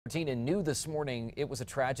Tina knew this morning it was a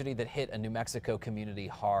tragedy that hit a New Mexico community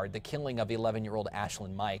hard, the killing of 11-year-old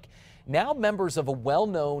Ashlyn Mike. Now members of a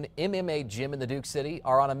well-known MMA gym in the Duke City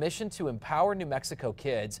are on a mission to empower New Mexico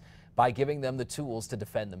kids by giving them the tools to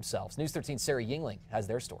defend themselves. News 13's Sarah Yingling has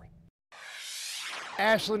their story.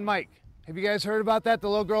 Ashlyn Mike, have you guys heard about that, the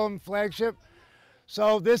little girl in Flagship?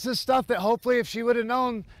 So this is stuff that hopefully if she would have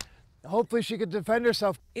known, hopefully she could defend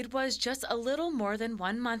herself. It was just a little more than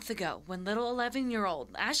 1 month ago when little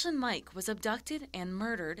 11-year-old Ashlyn Mike was abducted and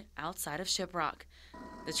murdered outside of Shiprock.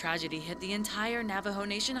 The tragedy hit the entire Navajo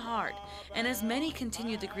Nation hard, and as many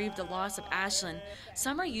continue to grieve the loss of Ashlyn,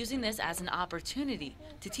 some are using this as an opportunity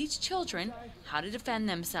to teach children how to defend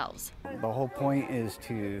themselves. The whole point is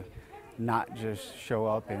to not just show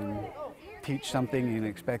up and teach something and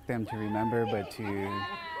expect them to remember, but to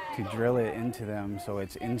drill it into them so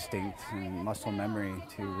it's instinct and muscle memory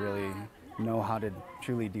to really know how to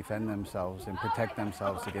truly defend themselves and protect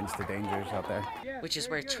themselves against the dangers out there. Which is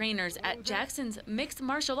where trainers at Jackson's Mixed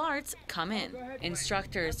Martial Arts come in.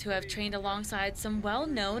 Instructors who have trained alongside some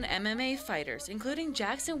well-known MMA fighters, including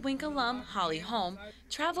Jackson Wink alum Holly Holm,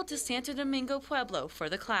 traveled to Santo Domingo, Pueblo for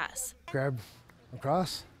the class. Grab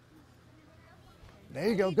across. There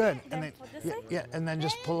you go, good. And then, and then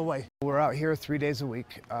just pull away. We're out here 3 days a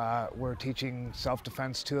week. We're teaching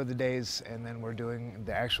self-defense 2 of the days, and then we're doing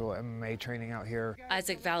the actual MMA training out here.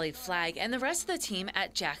 Isaac Valley Flag and the rest of the team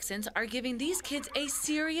at Jackson's are giving these kids a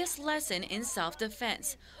serious lesson in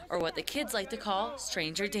self-defense, or what the kids like to call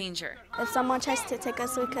stranger danger. If someone tries to take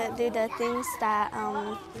us, we could do the things that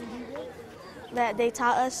that they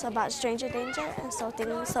taught us about stranger danger, and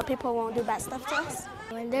so people won't do bad stuff to us.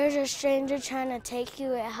 When there's a stranger trying to take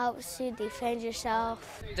you, it helps you defend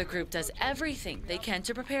yourself. The group does everything they can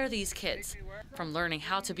to prepare these kids, from learning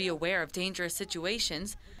how to be aware of dangerous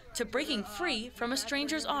situations to breaking free from a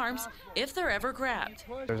stranger's arms if they're ever grabbed.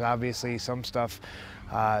 There's obviously some stuff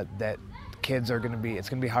that kids are going to be, it's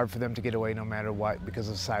going to be hard for them to get away no matter what because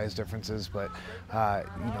of size differences, but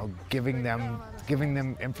you know, giving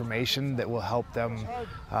them information that will help them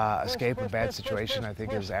escape a bad situation, I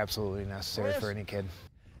think is absolutely necessary for any kid.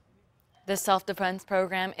 The self-defense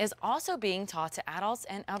program is also being taught to adults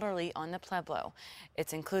and elderly on the Pueblo.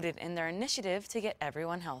 It's included in their initiative to get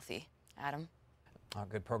everyone healthy. Adam? Oh,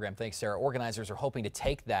 good program. Thanks, Sarah. Organizers are hoping to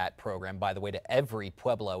take that program, by the way, to every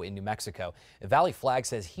Pueblo in New Mexico. Valley Flag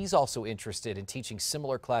says he's also interested in teaching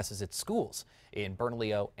similar classes at schools in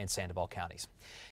Bernalillo and Sandoval counties.